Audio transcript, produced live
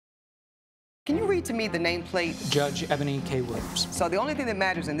Can you read to me the nameplate? Judge Eboni K Williams. So the only thing that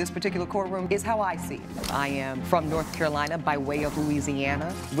matters in this particular courtroom is how I see it. I am from North Carolina by way of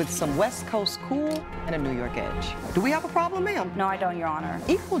Louisiana with some West Coast cool and a New York edge. Do we have a problem, ma'am? No, I don't, Your Honor.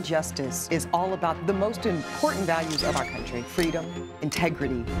 Equal justice is all about the most important values of our country: freedom,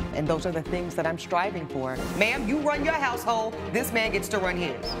 integrity, and those are the things that I'm striving for. Ma'am, you run your household, this man gets to run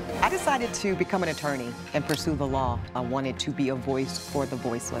his. I decided to become an attorney and pursue the law. I wanted to be a voice for the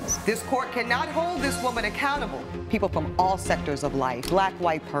voiceless. This court cannot hold this woman accountable. People from all sectors of life, black,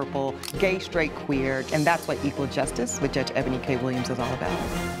 white, purple, gay, straight, queer, and that's what equal justice with Judge Eboni K Williams is all about.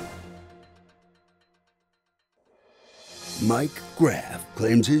 Mike Graff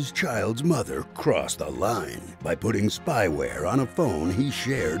claims his child's mother crossed the line by putting spyware on a phone he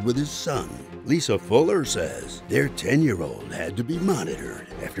shared with his son. Lisa Fuller says their 10-year-old had to be monitored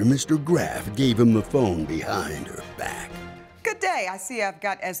after Mr. Graff gave him the phone behind her back. Good day. I see I've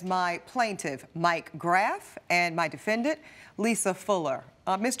got as my plaintiff Mike Graff and my defendant Lisa Fuller.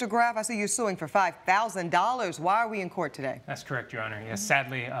 Mr. Graff, I see you're suing for $5,000. Why are we in court today? That's correct, Your Honor. Yes,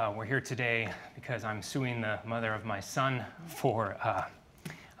 sadly, we're here today because I'm suing the mother of my son for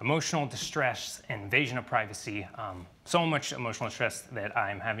emotional distress, invasion of privacy, so much emotional distress that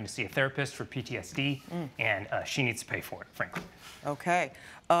I'm having to see a therapist for PTSD, and she needs to pay for it, frankly. Okay.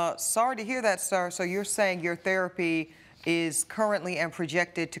 Sorry to hear that, sir. So you're saying your therapy is currently and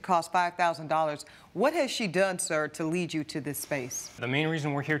projected to cost $5,000. What has she done, sir, to lead you to this space? The main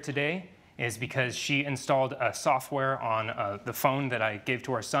reason we're here today is because she installed a software on the phone that I gave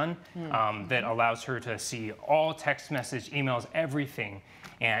to our son that allows her to see all text message, emails, everything,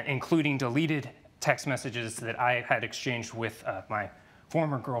 and including deleted text messages that I had exchanged with my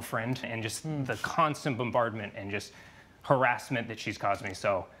former girlfriend, and just the constant bombardment and just harassment that she's caused me.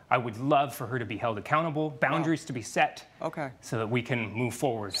 So I would love for her to be held accountable, boundaries to be set, so that we can move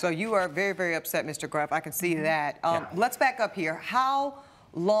forward. So you are very, very upset, Mr. Graff. I can see that. Let's back up here. How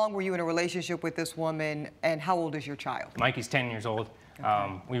long were you in a relationship with this woman, and how old is your child? Mikey's 10 years old.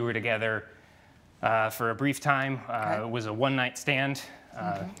 We were together for a brief time. It was a one-night stand.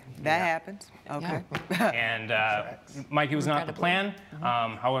 That happens. Okay. And Mikey was not the plan.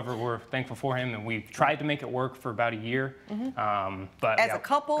 However, we're thankful for him, and we've tried to make it work for about a year. But as a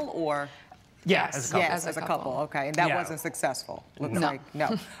couple, or? Yes, as a couple. Yes, as a couple. Okay, and that wasn't successful. Looks like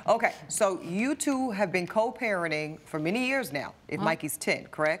no. Okay, so you two have been co-parenting for many years now. If Mikey's 10,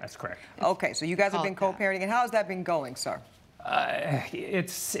 correct? That's correct. Okay, so you guys have been co-parenting, and how has that been going, sir?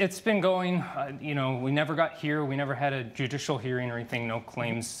 It's been going, you know, we never got here. We never had a judicial hearing or anything, no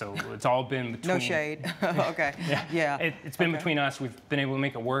claims. So it's all been between. No shade. Okay. Yeah. It's been between us. We've been able to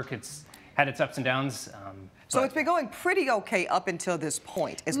make it work. It's had its ups and downs. So it's been going pretty okay up until this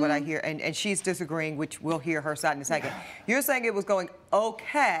point, is what I hear. And she's disagreeing, which we'll hear her side in a second. You're saying it was going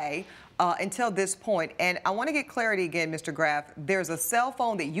okay until this point. And I want to get clarity again, Mr. Graff. There's a cell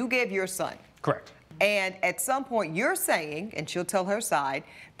phone that you gave your son. Correct. And at some point, you're saying, and she'll tell her side,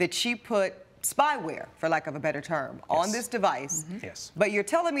 that she put spyware, for lack of a better term, on this device. Yes. But you're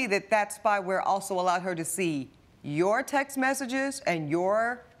telling me that that spyware also allowed her to see your text messages and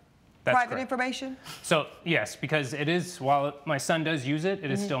your private information? So, yes, because it is, while my son does use it, it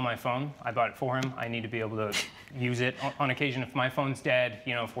is still my phone. I bought it for him. I need to be able to use it on occasion. If my phone's dead,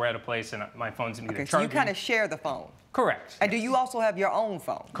 you know, if we're at a place and my phone's either charging. So you kind of share the phone? Correct. And do you also have your own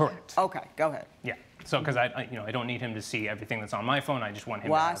phone? Correct. Okay, go ahead. Yeah. So, because you know, I don't need him to see everything that's on my phone. I just want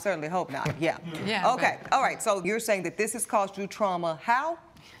him to I certainly hope not. Yeah. Okay. All right. So you're saying that this has caused you trauma. How?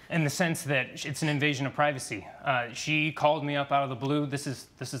 In the sense that it's an invasion of privacy. She called me up out of the blue. This is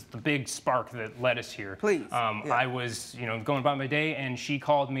the big spark that led us here. Please. I was, you know, going about my day, and she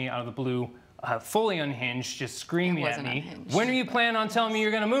called me out of the blue, fully unhinged, just screaming at me. Unhinged. When are you planning on telling me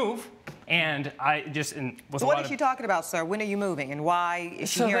you're going to move? And I just, so what is she talking about, sir? When are you moving, and why is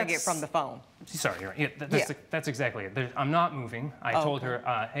she hearing it from the phone? Sorry, that's exactly it. I'm not moving. I told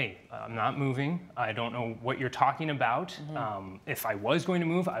her, hey, I'm not moving. I don't know what you're talking about. If I was going to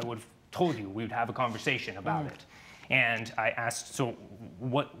move, I would have told you. We would have a conversation about it. And I asked, so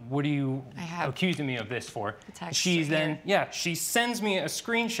what are you accusing me of this for? She then, she sends me a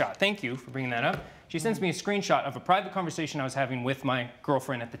screenshot. Thank you for bringing that up. She sends me a screenshot of a private conversation I was having with my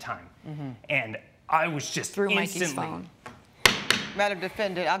girlfriend at the time. And I was just through Mikey's phone. Madam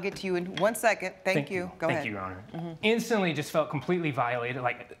Defendant, I'll get to you in 1 second. Thank you. Go ahead. Thank you, Your Honor. Instantly just felt completely violated.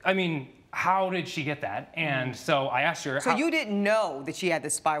 Like, I mean, how did she get that? And so I asked her. So you didn't know that she had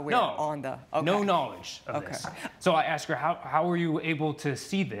this spyware on the... No knowledge of this. So I asked her, how were you able to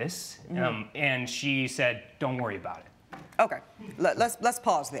see this? And she said, don't worry about it. Okay, let's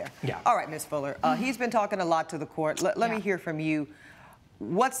pause there. Yeah. All right, Ms. Fuller. He's been talking a lot to the court. Let me hear from you.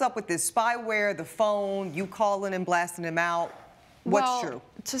 what's up with this spyware, the phone, you calling and blasting him out? What's true?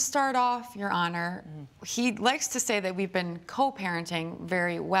 To start off, Your Honor, he likes to say that we've been co-parenting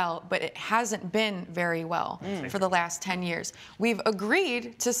very well, but it hasn't been very well for the last 10 years. We've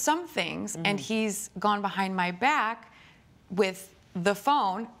agreed to some things, and he's gone behind my back with the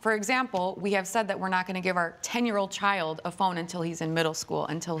phone. For example, we have said that we're not going to give our 10-year-old child a phone until he's in middle school,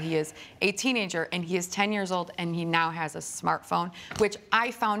 until he is a teenager, and he is 10 years old, and he now has a smartphone, which I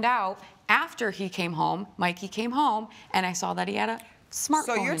found out after he came home. Mikey came home, and I saw that he had a smartphone.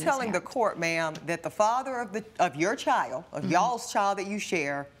 So you're telling the court, ma'am, that the father of your child, of y'all's child that you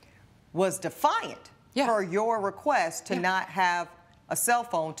share, was defiant for your request to not have a cell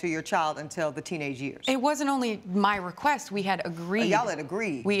phone to your child until the teenage years? It wasn't only my request. We had agreed. Y'all had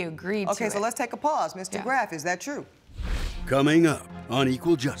agreed. We agreed to Okay, so let's take a pause. Mr. Graff, is that true? Coming up on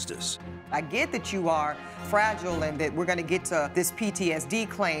Equal Justice. I get that you are fragile and that we're going to get to this PTSD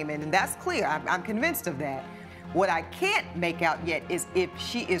claim, and that's clear. I'm convinced of that. What I can't make out yet is if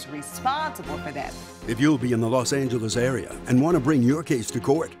she is responsible for that. If you'll be in the Los Angeles area and want to bring your case to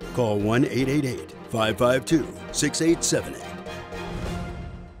court, call 1-888-552-6878.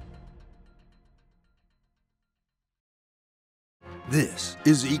 This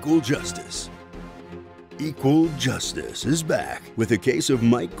is Equal Justice. Equal Justice is back with a case of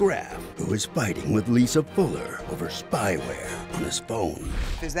Mike Graff, who is fighting with Lisa Fuller over spyware on his phone.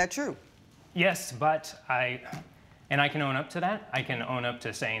 Is that true? Yes, but I can own up to that. I can own up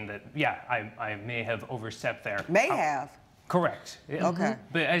to saying that, yeah, I may have overstepped there. May have? Correct. Okay.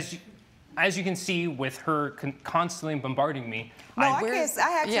 But as you can see with her constantly bombarding me. No, I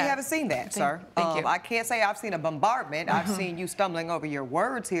actually haven't seen that, sir. Thank you. I can't say I've seen a bombardment. I've seen you stumbling over your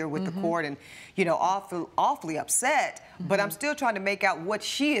words here with the court and, you know, awfully upset. But I'm still trying to make out what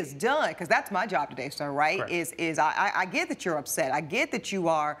she has done, because that's my job today, sir, right? Correct. I get that you're upset. I get that you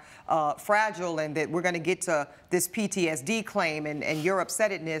are fragile and that we're going to get to this PTSD claim and your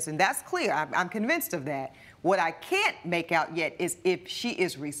upsettedness, and that's clear. I'm convinced of that. What I can't make out yet is if she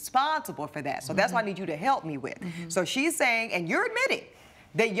is responsible for that. So that's what I need you to help me with. So she's saying, and you're admitting,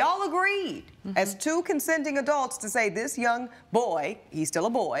 that y'all agreed as two consenting adults to say this young boy, he's still a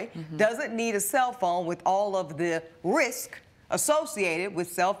boy, doesn't need a cell phone with all of the risk associated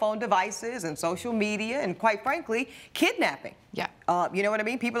with cell phone devices and social media and, quite frankly, kidnapping. Yeah. You know what I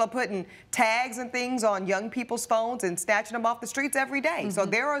mean? People are putting tags and things on young people's phones and snatching them off the streets every day. So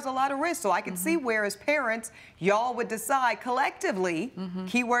there is a lot of risk. So I can see where, as parents, y'all would decide collectively,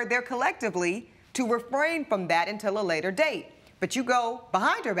 keyword there, collectively, to refrain from that until a later date. But you go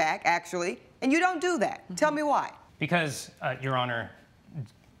behind her back, actually, and you don't do that. Tell me why. Because, Your Honor,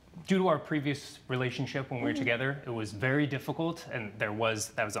 due to our previous relationship when we were together, it was very difficult, and that was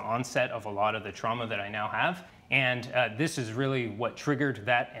the onset of a lot of the trauma that I now have. And this is really what triggered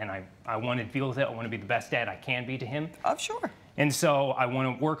that, and I want to deal with it. I want to be the best dad I can be to him. Oh, sure. And so I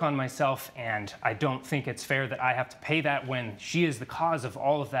want to work on myself, and I don't think it's fair that I have to pay that when she is the cause of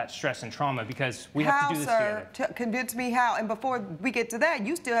all of that stress and trauma, because we have to do this together. How, sir? Convince me how. And before we get to that,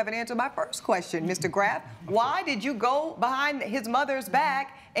 you still haven't answered my first question, Mr. Graff. Why did you go behind his mother's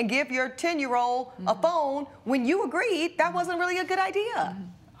back and give your 10-year-old a phone when you agreed that wasn't really a good idea?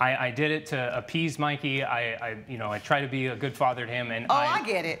 I did it to appease Mikey. I try to be a good father to him, and I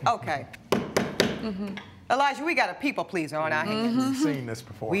get it. Okay. Elijah, we got a people pleaser on our hands. We've seen this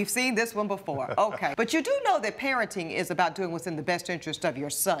before. We've seen this one before. Okay. But you do know that parenting is about doing what's in the best interest of your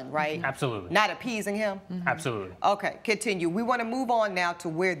son, right? Absolutely. Not appeasing him? Absolutely. Okay, continue. We want to move on now to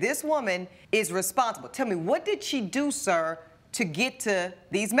where this woman is responsible. Tell me, what did she do, sir, to get to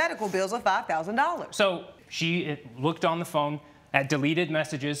these medical bills of $5,000? So she looked on the phone at deleted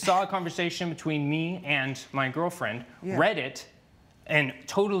messages, saw a conversation between me and my girlfriend, read it, and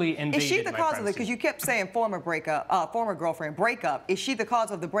totally invaded my Is she the cause of it? privacy. Because you kept saying former girlfriend breakup. Is she the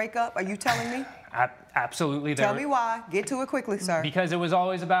cause of the breakup? Are you telling me? Absolutely. Tell me why. Get to it quickly, sir. Because it was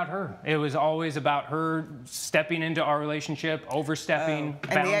always about her. It was always about her stepping into our relationship, overstepping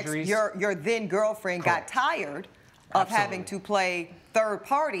boundaries. And your then girlfriend got tired of having to play third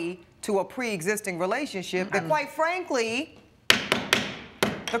party to a pre-existing relationship that, quite frankly,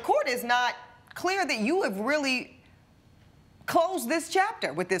 the court is not clear that you have really closed this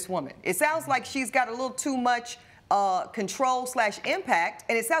chapter with this woman. It sounds like she's got a little too much control/impact,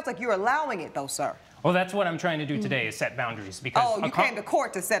 and it sounds like you're allowing it, though, sir. Well, that's what I'm trying to do today, is set boundaries. Because you came to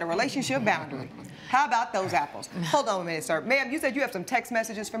court to set a relationship boundary. How about those apples? Hold on a minute, sir. Ma'am, you said you have some text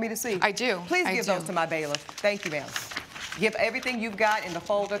messages for me to see. I do. Please give those to my bailiff. Thank you, ma'am. Give everything you've got in the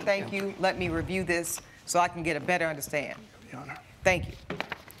folder. Thank you. Let me review this so I can get a better understanding. Thank you.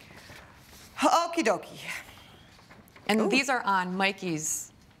 Okie dokie. And these are on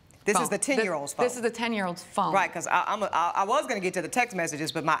Mikey's This phone. is the 10-year-old's phone. This is the 10-year-old's phone. Right, because I was going to get to the text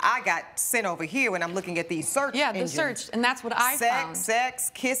messages, but my eye got sent over here when I'm looking at these search engines. The search, and that's what I found.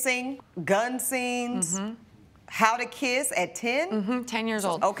 Sex, kissing, gun scenes, how to kiss at 10? 10 years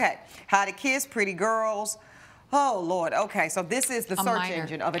old. Okay, how to kiss, pretty girls. Oh, Lord. Okay, so this is the search minor.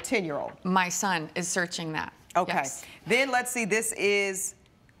 engine of a 10-year-old. My son is searching that. Okay. Yes. Then let's see, this is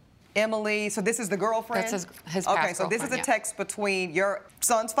Emily. So this is the girlfriend? That's his Okay, past so this is a girlfriend, text between your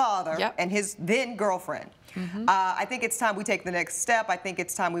son's father and his then girlfriend. I think it's time we take the next step. I think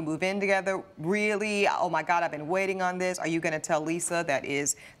it's time we move in together. Really, oh my God, I've been waiting on this. Are you going to tell Lisa, that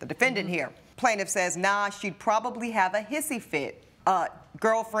is the defendant here? Plaintiff says, nah, she'd probably have a hissy fit.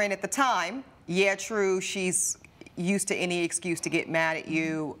 Girlfriend at the time, yeah, true, she's used to any excuse to get mad at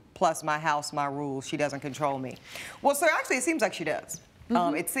you, plus my house, my rules. She doesn't control me. Well, sir, actually, it seems like she does.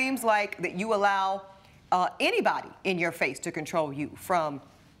 It seems like that you allow anybody in your face to control you, from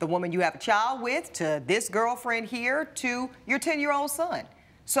the woman you have a child with to this girlfriend here to your 10-year-old son.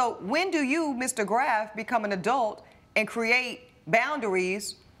 So when do you, Mr. Graff, become an adult and create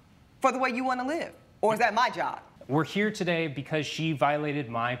boundaries for the way you want to live? Or is that my job? We're here today because she violated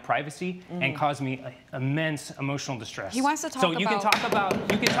my privacy and caused me immense emotional distress. He wants to talk about... So you can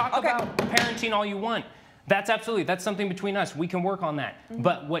talk about parenting all you want. That's something between us. We can work on that.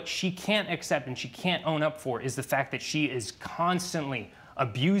 But what she can't accept and she can't own up for is the fact that she is constantly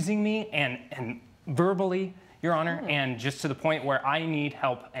abusing me and verbally, Your Honor, and just to the point where I need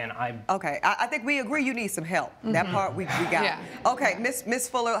help, and Okay, I think we agree you need some help. That part we got. Yeah. Okay, Miss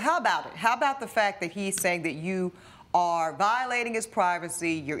Fuller, how about it? How about the fact that he's saying that you are violating his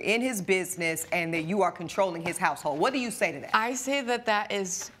privacy, you're in his business, and that you are controlling his household? What do you say to that? I say that that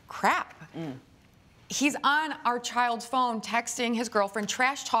is crap. He's on our child's phone texting his girlfriend,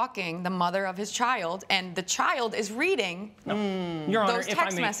 trash talking the mother of his child, and the child is reading Your Honor, those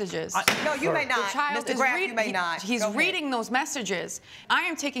text messages. No, you may not. The child Mr. is Graff, you may not. He's reading those messages. I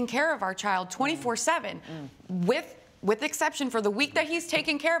am taking care of our child 24/7 with exception for the week that he's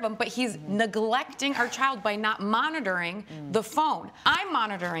taking care of him, but he's neglecting our child by not monitoring the phone. I'm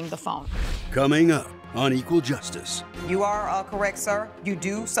monitoring the phone. Coming up on Equal Justice. You are correct, sir. You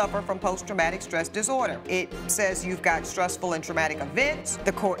do suffer from post-traumatic stress disorder. It says you've got stressful and traumatic events.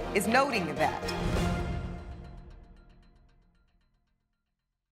 The court is noting that.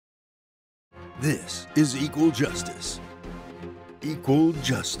 This is Equal Justice. Equal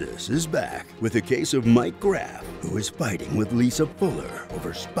Justice is back with a case of Mike Graff, who is fighting with Lisa Fuller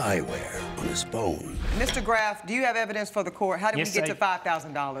over spyware on his phone. Mr. Graff, do you have evidence for the court? How did we get to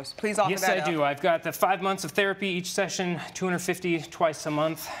 $5,000? Please offer that up. Yes, I do. I've got the 5 months of therapy each session, $250 twice a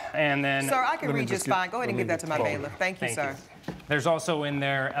month, and then... Sir, I can read just fine. Go ahead and give that to my bailiff. Thank you, sir. There's also in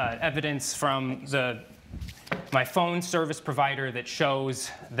there evidence from my phone service provider that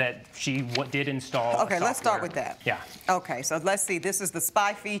shows that she did install Okay, let's start with that. Yeah. Okay, so let's see. This is the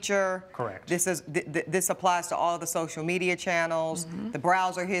spy feature. Correct. This applies to all the social media channels, the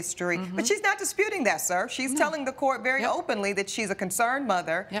browser history. But she's not disputing that, sir. She's telling the court very openly that she's a concerned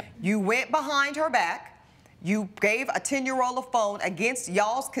mother. You went behind her back. You gave a 10-year-old a phone against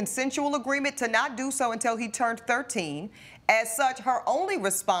y'all's consensual agreement to not do so until he turned 13. As such, her only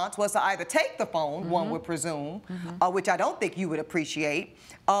response was to either take the phone, one would presume, which I don't think you would appreciate,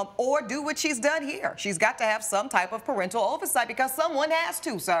 or do what she's done here. She's got to have some type of parental oversight because someone has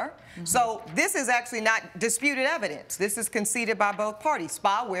to, sir. So this is actually not disputed evidence. This is conceded by both parties.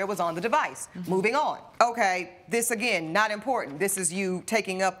 Spyware was on the device. Moving on. Okay, this again, not important. This is you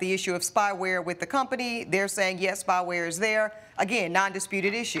taking up the issue of spyware with the company. They're saying, yes, spyware is there. Again,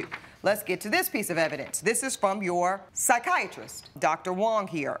 non-disputed issue. Let's get to this piece of evidence. This is from your psychiatrist, Dr. Wong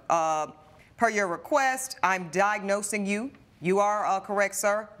here. Per your request, I'm diagnosing you. You are correct,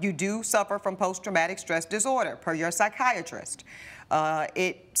 sir. You do suffer from post-traumatic stress disorder, per your psychiatrist.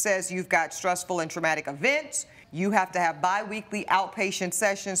 It says you've got stressful and traumatic events. You have to have bi-weekly outpatient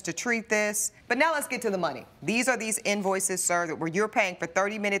sessions to treat this. But now let's get to the money. These are these invoices, sir, that you're paying for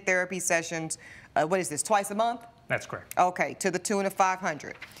 30-minute therapy sessions. What is this, twice a month? That's correct. Okay, to the tune of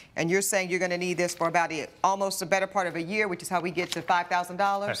 $500. And you're saying you're going to need this for about almost a better part of a year, which is how we get to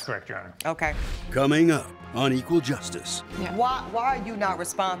 $5,000? That's correct, Your Honor. Okay. Coming up on Equal Justice. Why are you not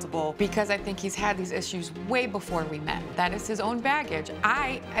responsible? Because I think he's had these issues way before we met. That is his own baggage.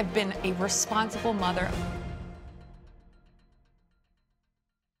 I have been a responsible mother.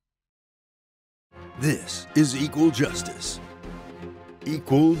 This is Equal Justice.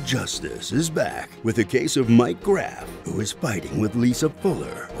 Equal Justice is back with a case of Mike Graff, who is fighting with Lisa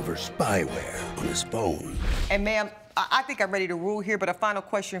Fuller over spyware on his phone. And ma'am, I think I'm ready to rule here, but a final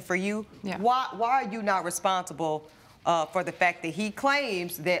question for you. Why are you not responsible for the fact that he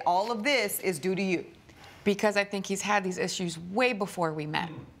claims that all of this is due to you? Because I think he's had these issues way before we met.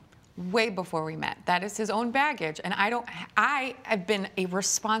 Way before we met. That is his own baggage. And I have been a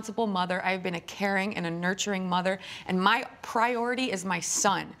responsible mother. I've been a caring and a nurturing mother. And my priority is my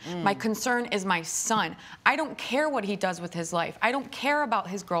son. My concern is my son. I don't care what he does with his life. I don't care about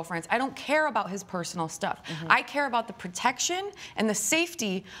his girlfriends. I don't care about his personal stuff. I care about the protection and the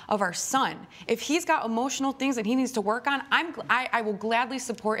safety of our son. If he's got emotional things that he needs to work on, I will gladly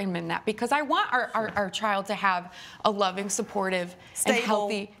support him in that, because I want our child to have a loving, supportive, and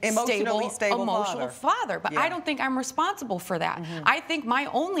healthy, stable emotional father. But I don't think I'm responsible for that. I think my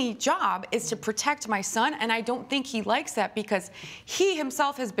only job is to protect my son, and I don't think he likes that, because he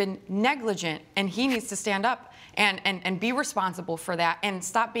himself has been negligent, and he needs to stand up and be responsible for that, and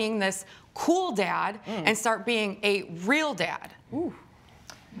stop being this cool dad and start being a real dad. Ooh.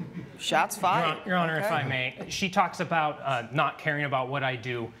 Shots fired. Your Honor, if I may, she talks about not caring about what I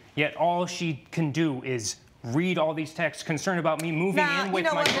do, yet all she can do is read all these texts concerned about me moving in with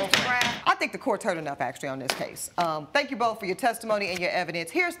my girlfriend. I think the court's heard enough, actually, on this case. Thank you both for your testimony and your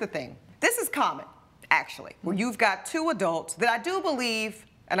evidence. Here's the thing. This is common, actually, where you've got two adults that I do believe,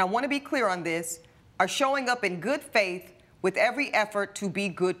 and I want to be clear on this, are showing up in good faith with every effort to be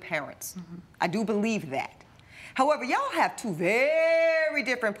good parents. I do believe that. However, y'all have two very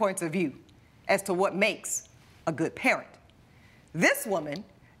different points of view as to what makes a good parent. This woman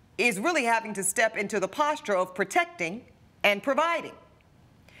is really having to step into the posture of protecting and providing.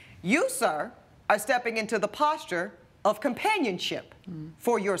 You, sir, are stepping into the posture of companionship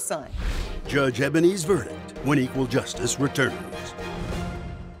for your son. Judge Eboni's verdict when equal justice returns.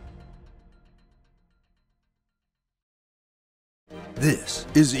 This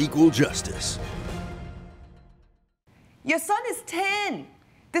is Equal Justice. Your son is 10.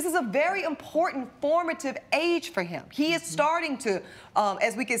 This is a very important formative age for him. He is starting to,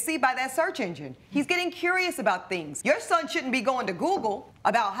 as we can see by that search engine, he's getting curious about things. Your son shouldn't be going to Google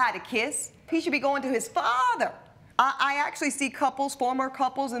about how to kiss. He should be going to his father. I actually see couples, former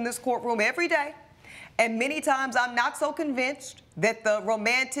couples, in this courtroom every day. And many times I'm not so convinced that the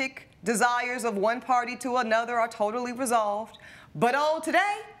romantic desires of one party to another are totally resolved. But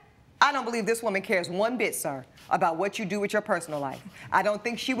today, I don't believe this woman cares one bit, sir, about what you do with your personal life. I don't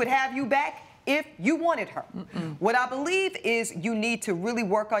think she would have you back if you wanted her. What I believe is you need to really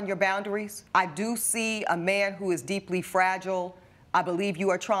work on your boundaries. I do see a man who is deeply fragile. I believe you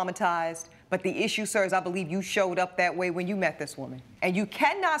are traumatized. But the issue, sir, is I believe you showed up that way when you met this woman. And you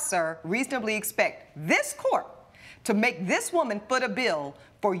cannot, sir, reasonably expect this court to make this woman foot a bill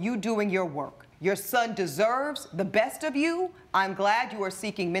for you doing your work. Your son deserves the best of you. I'm glad you are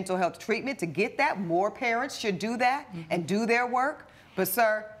seeking mental health treatment to get that. More parents should do that and do their work. But,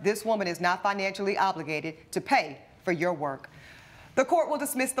 sir, this woman is not financially obligated to pay for your work. The court will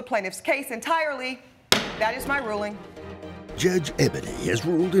dismiss the plaintiff's case entirely. That is my ruling. Judge Eboni has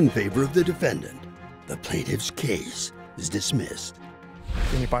ruled in favor of the defendant. The plaintiff's case is dismissed.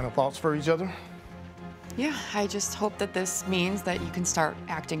 Any final thoughts for each other? Yeah, I just hope that this means that you can start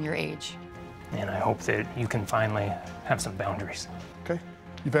acting your age. And I hope that you can finally have some boundaries. Okay.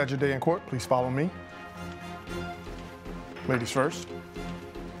 You've had your day in court. Please follow me. Ladies first.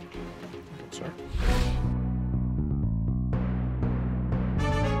 Good, sir.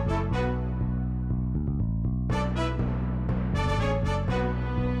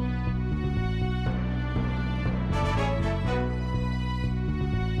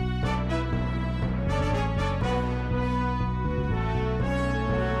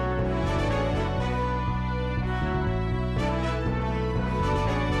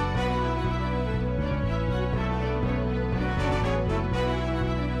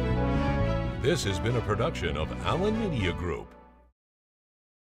 This has been a production of Allen Media Group.